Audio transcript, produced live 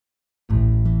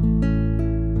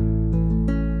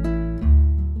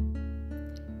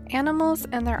Animals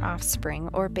and their offspring,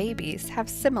 or babies, have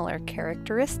similar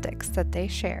characteristics that they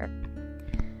share.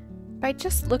 By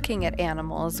just looking at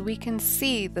animals, we can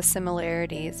see the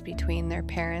similarities between their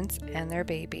parents and their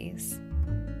babies.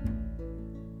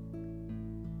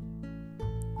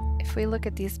 If we look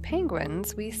at these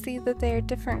penguins, we see that they are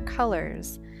different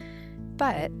colors,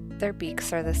 but their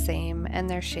beaks are the same and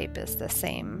their shape is the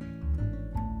same.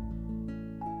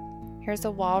 Here's a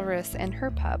walrus and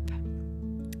her pup.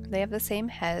 They have the same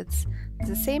heads,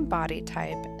 the same body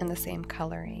type, and the same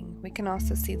coloring. We can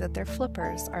also see that their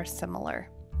flippers are similar.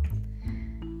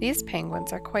 These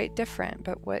penguins are quite different,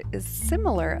 but what is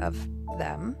similar of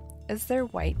them is their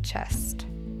white chest.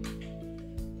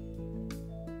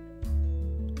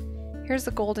 Here's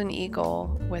a golden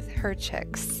eagle with her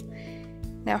chicks.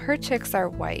 Now her chicks are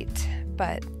white,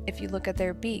 but if you look at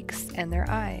their beaks and their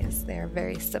eyes, they are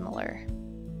very similar.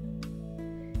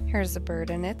 Here's a bird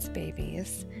and its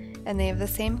babies, and they have the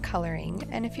same coloring,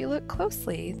 and if you look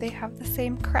closely, they have the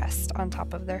same crest on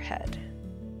top of their head.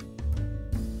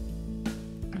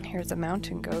 And here's a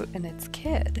mountain goat and its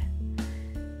kid.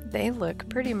 They look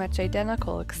pretty much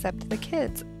identical, except the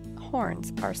kid's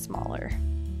horns are smaller.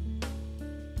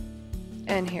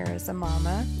 And here is a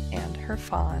mama and her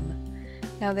fawn.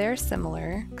 Now they're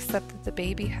similar, except that the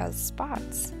baby has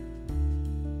spots.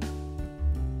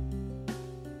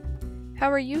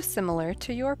 How are you similar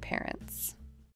to your parents?